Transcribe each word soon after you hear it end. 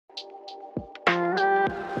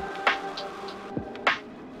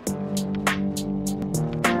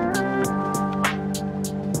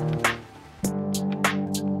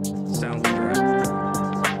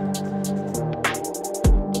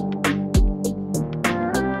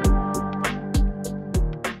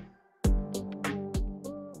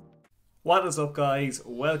What is up, guys?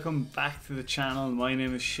 Welcome back to the channel. My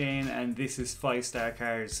name is Shane and this is 5-Star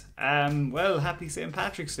Cars. Well, happy St.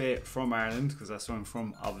 Patrick's Day from Ireland, because that's where I'm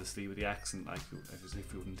from, obviously, with the accent, like as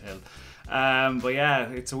if you wouldn't tell. But yeah,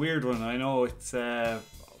 it's a weird one. I know it's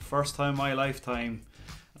first time in my lifetime,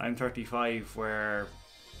 I'm 35, where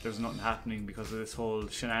there's nothing happening because of this whole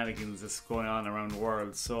shenanigans that's going on around the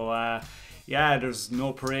world. So yeah, there's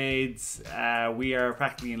no parades. We are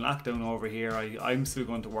practically in lockdown over here. I'm still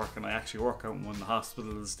going to work, and I actually work out in one of the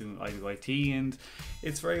hospitals doing IT, and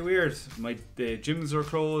it's very weird. The gyms are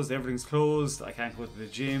closed, everything's closed. I can't go to the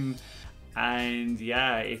gym, and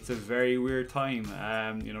yeah, it's a very weird time.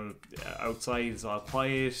 You know, outside is all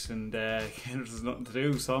quiet, and there's nothing to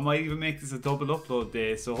do. So I might even make this a double upload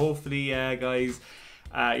day. So hopefully, guys,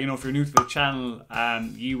 you know, if you're new to the channel,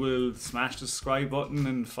 you will smash the subscribe button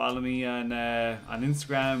and follow me on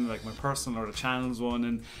Instagram, like my personal or the channel's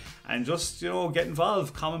one, and just, you know, get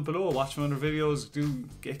involved, comment below, watch my other videos, do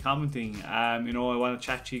get commenting. You know, I want to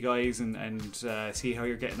chat to you guys and see how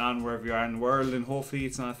you're getting on wherever you are in the world, and hopefully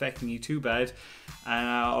it's not affecting you too bad, and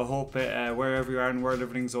I hope wherever you are in the world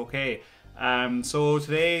everything's okay. So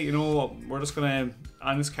today, you know, we're just gonna,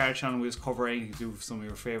 on this car channel, we just cover anything to do with some of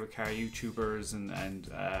your favorite car YouTubers, and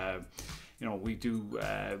you know, we do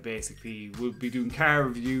basically, we'll be doing car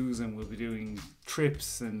reviews, and we'll be doing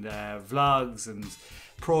trips and vlogs and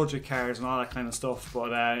project cars and all that kind of stuff.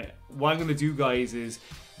 But what I'm gonna do, guys, is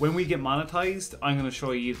when we get monetized, I'm gonna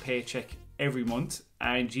show you the paycheck every month,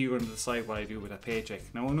 and you're going to decide what I do with that paycheck.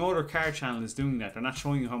 Now, no other car channel is doing that. They're not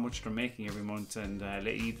showing you how much they're making every month, and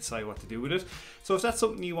let you decide what to do with it. So if that's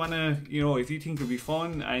something you want to, you know, if you think it'll be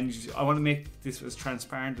fun, and I want to make this as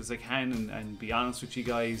transparent as I can, and be honest with you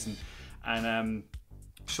guys, and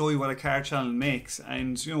show you what a car channel makes,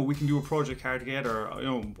 and you know, we can do a project car together. You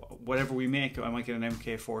know, whatever we make, I might get an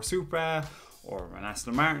MK4 Supra, or an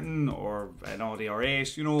Aston Martin, or an Audi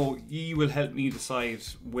R8. You know, you will help me decide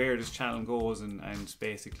where this channel goes, and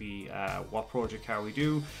basically what project car we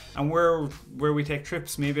do, and where we take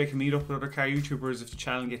trips. Maybe I can meet up with other car YouTubers if the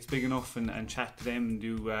channel gets big enough, and chat to them and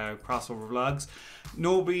do crossover vlogs.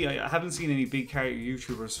 I haven't seen any big car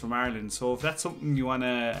YouTubers from Ireland, so if that's something you want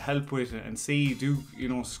to help with and see, do, you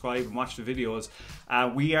know, subscribe and watch the videos.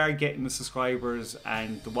 We are getting the subscribers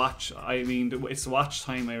and the watch. I mean, it's the watch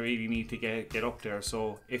time I really need to get up there.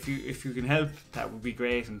 So if you can help, that would be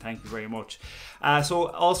great, and thank you very much. So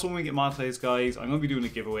also, when we get monetized, guys, I'm going to be doing a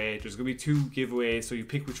giveaway. There's going to be 2 giveaways, so you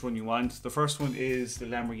pick which one you want. The first one is the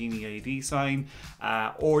Lamborghini LED sign,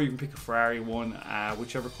 or you can pick a Ferrari one,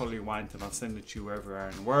 whichever color you want, and I'll send it to you wherever you are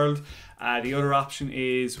in the world. The other option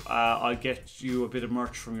is I'll get you a bit of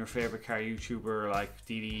merch from your favorite car YouTuber, like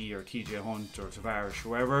DD or TJ Hunt or Tavares,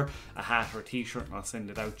 whoever, a hat or a t-shirt, and I'll send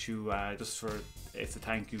it out to you, just for, it's a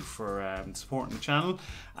thank you for supporting the channel.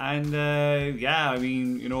 And yeah, I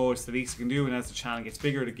mean, you know, it's the least I can do, and as the channel gets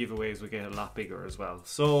bigger, the giveaways will get a lot bigger as well.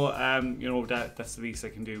 So you know, that's the least I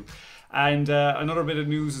can do. And another bit of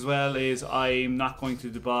news as well is I'm not going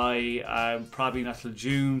to Dubai, probably not till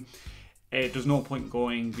June. There's no point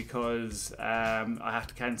going, because I have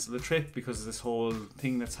to cancel the trip because of this whole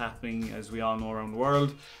thing that's happening, as we all know, around the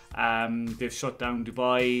world. They've shut down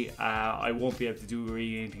Dubai. I won't be able to do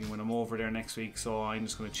really anything when I'm over there next week, so I'm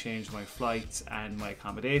just going to change my flights and my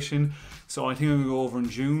accommodation. So I think I'm going to go over in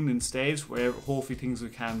June instead, where hopefully things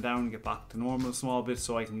will calm down and get back to normal a small bit,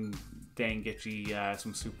 so I can then get you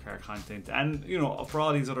some supercar content. And you know, for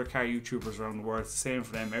all these other car YouTubers around the world, it's the same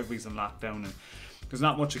for them. Everybody's in lockdown, and there's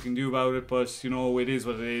not much I can do about it, but you know, it is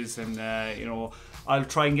what it is. And you know, I'll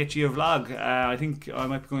try and get you a vlog. I think I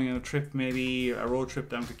might be going on a trip, maybe a road trip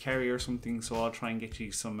down to Kerry or something, so I'll try and get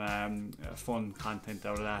you some fun content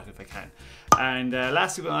out of that if I can. And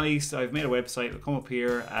lastly but not least, I've made a website. It'll come up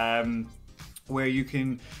here, where you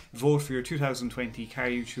can vote for your 2020 Car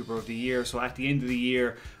YouTuber of the Year. So at the end of the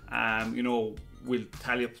year, you know, we'll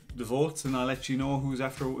tally up the votes, and I'll let you know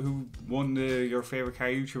who won your favorite car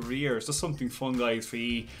YouTuber of the year. It's just something fun, guys,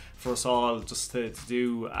 for us all just to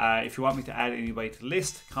do. If you want me to add anybody to the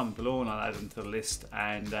list, comment below and I'll add them to the list.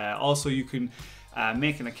 And also, you can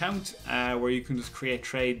make an account where you can just create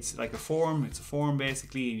trades, like a forum. It's a forum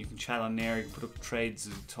basically, and you can chat on there. You can put up trades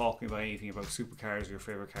talking about anything about supercars or your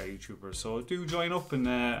favorite car YouTubers. So do join up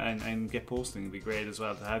and get posting. It'd be great as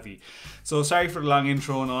well to have you. So sorry for the long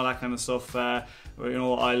intro and all that kind of stuff. You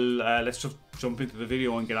know, let's just jump into the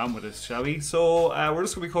video and get on with it, shall we? So we're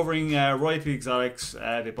just going to be covering Royalty Exotics.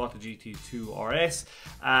 They bought the GT2 RS.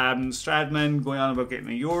 Stradman going on about getting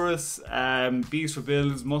a Urus. Bees for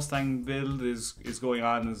Builds, Mustang build is going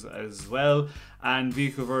on as well. And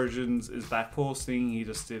Vehicle Virgins is back posting. He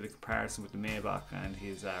just did a comparison with the Maybach and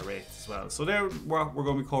his rates as well. So there we're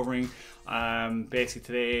going to be covering basically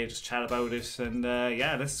today, just chat about it, and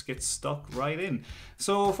yeah, let's get stuck right in.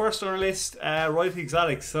 So first on our list, Royalty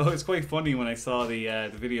Exotics. So it's quite funny when I saw the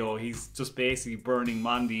video. He's just basically burning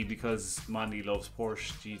Mondi because Mondi loves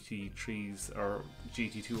Porsche GT3s or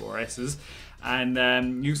GT2 RSs,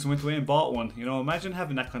 and Houston went away and bought one. You know, imagine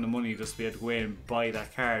having that kind of money just to be able to go away and buy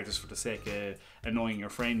that car just for the sake of annoying your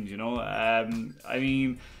friend. You know, I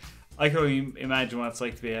mean, I can only imagine what it's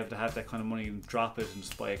like to be able to have that kind of money and drop it and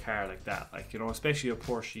just buy a car like that. Like, you know, especially a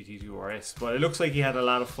Porsche GT2 RS. But it looks like he had a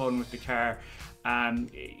lot of fun with the car.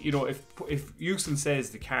 You know, if Houston says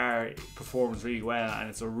the car performs really well and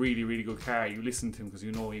it's a really, really good car, you listen to him because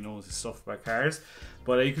you know he knows his stuff about cars.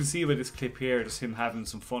 But you can see by this clip here, just him having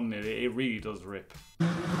some fun in it. It really does rip.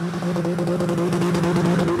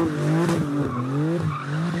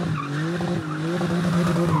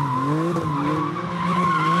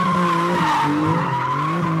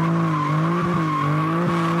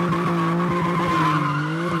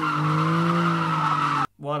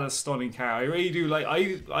 What a stunning car. I really do like,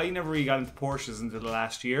 I never really got into Porsches until the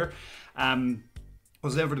last year.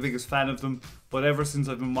 Was never the biggest fan of them, but ever since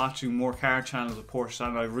I've been watching more car channels of Porsche,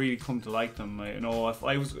 and I've really come to like them. You know, if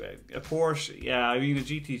I was a Porsche, yeah, I mean a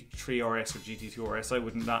GT3 RS or GT2 RS, I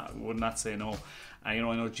would not say no. You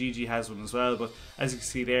know, I know Gigi has one as well, but as you can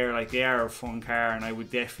see there, like, they are a fun car, and I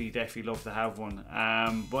would definitely love to have one.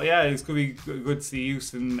 But yeah, it's gonna be good to see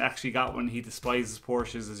Houston actually got one. He despises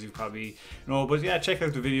Porsches, as you probably know. But yeah, check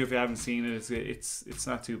out the video if you haven't seen it. It's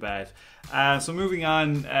not too bad. So moving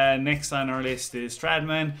on, next on our list is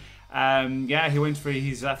Stradman. Yeah,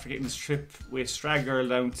 he's after getting his trip with Strad Girl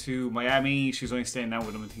down to Miami. She's only staying down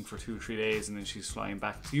with him, I think, for 2 or 3 days, and then she's flying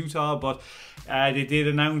back to Utah. But they did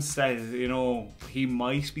announce that, you know, he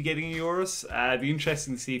might be getting a Urus. It'd be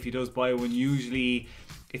interesting to see if he does buy one. Usually,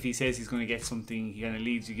 if he says he's going to get something, he kind of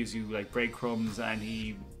leads you, gives you like breadcrumbs, and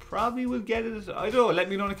he probably will get it. I don't know. Let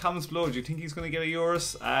me know in the comments below. Do you think he's going to get a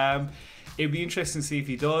Urus? It'd be interesting to see if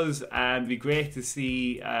he does, and it'd be great to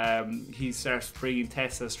see he starts bringing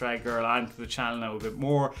Tessa Strad Girl onto the channel now a bit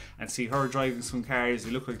more, and see her driving some cars.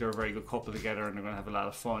 They look like they're a very good couple together, and they're going to have a lot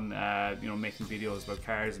of fun, you know, making videos about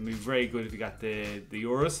cars. It'd be very good if he got the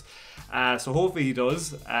Urus. So hopefully he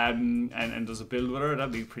does, and does a build with her.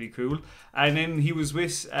 That'd be pretty cool. And then he was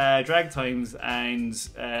with Drag Times, and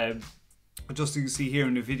just you can see here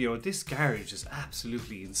in the video, this garage is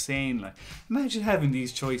absolutely insane. Like, imagine having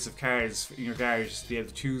these choice of cars in your garage to be able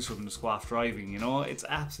to choose from to go off driving. You know, it's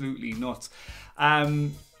absolutely nuts.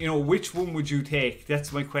 You know, which one would you take?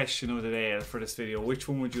 That's my question of the day for this video. Which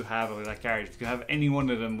one would you have out of that garage? If you could have any one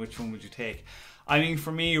of them, which one would you take? I mean,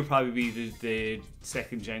 for me, it would probably be the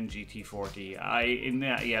 2nd gen GT40. In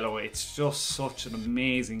that yellow, it's just such an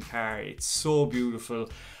amazing car. It's so beautiful.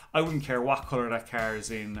 I wouldn't care what colour that car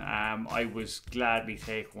is in. I would gladly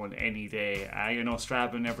take one any day. You know,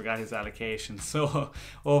 Stradman never got his allocation, so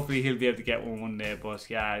hopefully he'll be able to get one day. But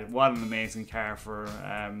yeah, what an amazing car for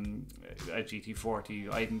a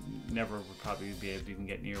GT40. I never would probably be able to even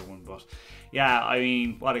get near one. But yeah, I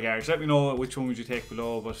mean, what a garage. Let me know which one would you take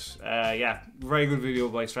below. But yeah, very good video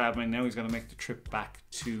by Stradman. Now he's going to make the trip back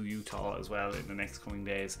to Utah as well in the next coming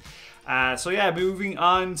days. So yeah, moving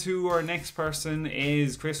on to our next person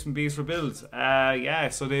is Chris from Bees for Builds. Yeah,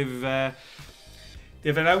 so they've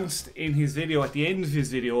announced in his video, at the end of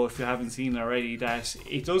his video, if you haven't seen it already, that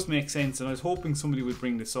it does make sense, and I was hoping somebody would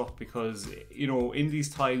bring this up because, you know, in these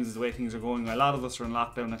times, the way things are going, a lot of us are in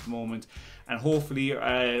lockdown at the moment, and hopefully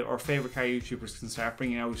our favourite car YouTubers can start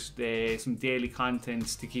bringing out some daily content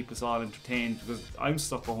to keep us all entertained, because I'm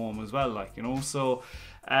stuck at home as well, like, you know. So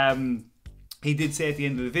he did say at the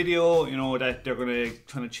end of the video, you know, that they're going to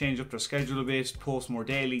kind of change up their schedule a bit, post more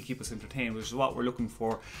daily, keep us entertained, which is what we're looking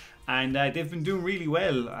for. And they've been doing really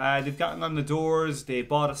well. They've gotten on the doors. They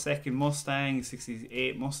bought a second Mustang,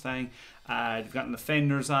 68 Mustang. They've gotten the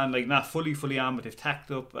fenders on, like not fully on, but they've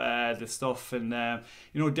tacked up the stuff, and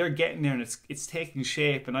you know, they're getting there, and it's taking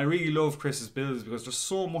shape. And I really love Chris's builds because there's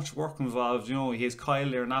so much work involved. You know, he has Kyle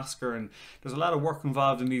there and Oscar, and there's a lot of work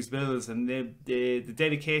involved in these builds, and the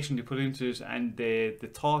dedication they put into it, and the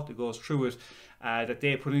thought that goes through it, that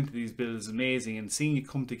they put into these builds is amazing. And seeing it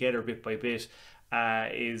come together bit by bit,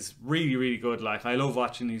 is really, really good. Like, I love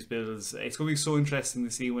watching these builds. It's going to be so interesting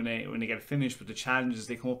to see when they get finished, with the challenges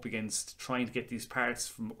they come up against trying to get these parts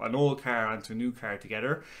from an old car onto a new car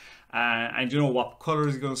together. And you know, what colour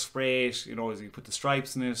is he going to spray it, you know, is he put the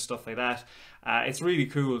stripes in it, stuff like that. It's really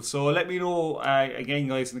cool. So let me know again,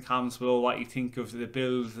 guys, in the comments below what you think of the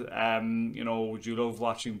build. You know, would you love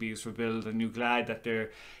watching Bees for build? And you glad that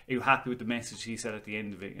are you happy with the message he said at the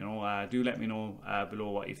end of it? You know, do let me know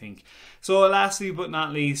below what you think. So lastly but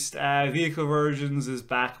not least, Vehicle Versions is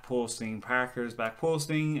back posting. Parker's back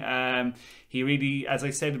posting. He really, as I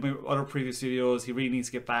said in my other previous videos, he really needs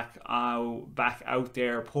to get back out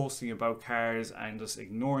there posting about cars and just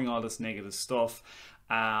ignoring all this negative stuff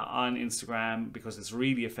on Instagram, because it's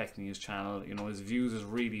really affecting his channel. You know, his views has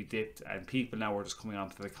really dipped, and people now are just coming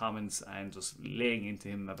onto the comments and just laying into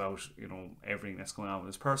him about, you know, everything that's going on with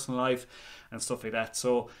his personal life and stuff like that.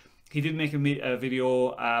 So he did make a video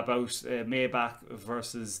about Maybach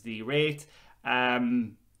versus the Wraith. What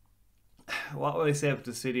would I say about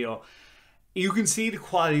this video? You can see the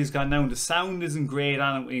quality's gone down. The sound isn't great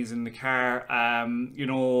on it when he's in the car. You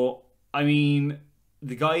know, I mean,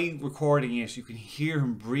 the guy recording it, you can hear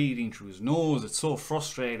him breathing through his nose. It's so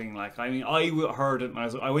frustrating. Like, I mean, I heard it, and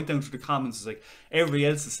I went down through the comments. It's like everybody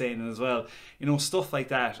else is saying it as well. You know, stuff like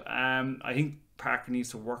that. I think Parker needs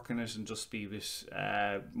to work on it and just be a bit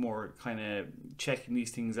more kind of checking these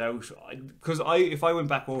things out. Because if I went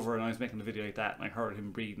back over and I was making a video like that and I heard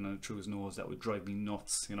him breathing through his nose, that would drive me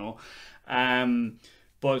nuts, you know.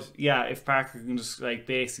 But yeah, if Parker can just like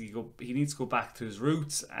basically go, he needs to go back to his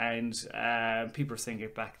roots, and people are saying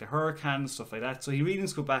get back to Huracan and stuff like that. So he really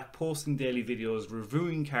needs to go back, posting daily videos,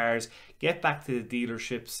 reviewing cars, get back to the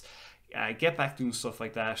dealerships, get back doing stuff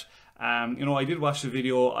like that. You know, I did watch the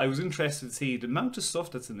video. I was interested to see the amount of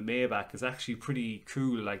stuff that's in the Maybach is actually pretty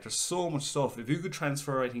cool. Like, there's so much stuff. If you could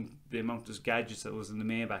transfer, I think, the amount of gadgets that was in the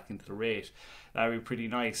Maybach into the Wraith, that would be pretty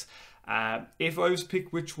nice. If I was to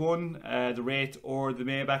pick which one, the Wraith or the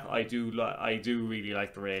Maybach, I do really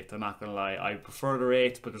like the Wraith. I'm not gonna lie, I prefer the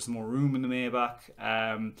Wraith, but there's more room in the Maybach.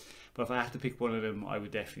 But if I had to pick one of them, I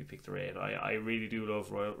would definitely pick the Wraith. I really do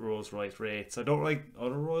love Rolls-Royce Wraiths. I don't like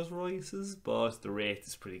other Rolls-Royces, but the Wraith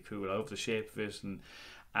is pretty cool. I love the shape of it,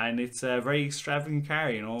 and it's a very extravagant car,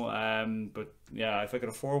 you know. But yeah, if I could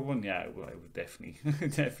afford one, yeah, I would definitely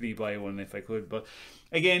definitely buy one if I could. But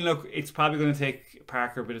again, look, it's probably going to take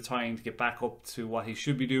Parker a bit of time to get back up to what he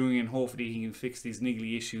should be doing, and hopefully he can fix these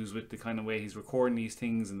niggly issues with the kind of way he's recording these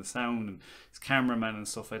things and the sound and his cameraman and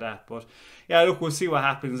stuff like that. But yeah, look, we'll see what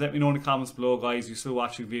happens. Let me know in the comments below, guys. You're still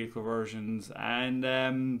watching Vehicle Versions,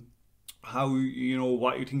 and how, you know,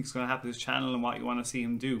 what you think is going to happen to this channel and what you want to see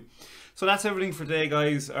him do. So that's everything for today,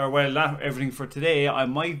 guys. Or well, not everything for today. I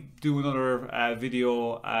might do another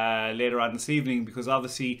video later on this evening, because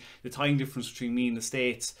obviously the time difference between me and the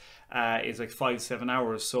States is like 5 to 7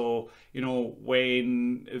 hours. So, you know,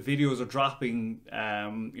 when videos are dropping,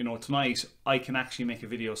 you know, tonight, I can actually make a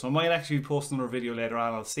video. So I might actually post another video later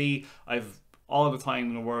on. I'll see. I've all the time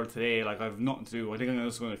in the world today. Like, I've nothing to do. I think I'm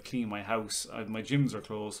just going to clean my house. My gyms are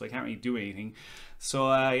closed, so I can't really do anything. So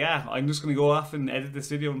yeah, I'm just going to go off and edit this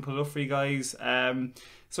video and put it up for you guys.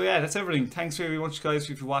 So yeah, that's everything. Thanks very much, guys,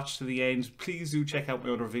 if you watched to the end. Please do check out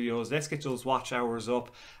my other videos. Let's get those watch hours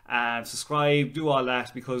up, and subscribe, do all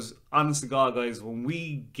that, because honest to God, guys, when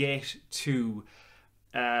we get to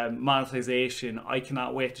monetization, I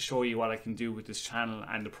cannot wait to show you what I can do with this channel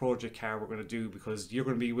and the project car we're going to do, because you're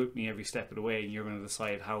going to be with me every step of the way, and you're going to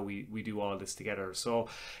decide how we do all this together. So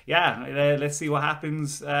yeah, let's see what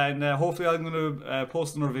happens, and hopefully I'm going to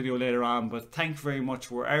post another video later on. But thank you very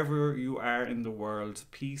much wherever you are in the world.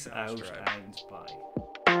 Peace out and bye.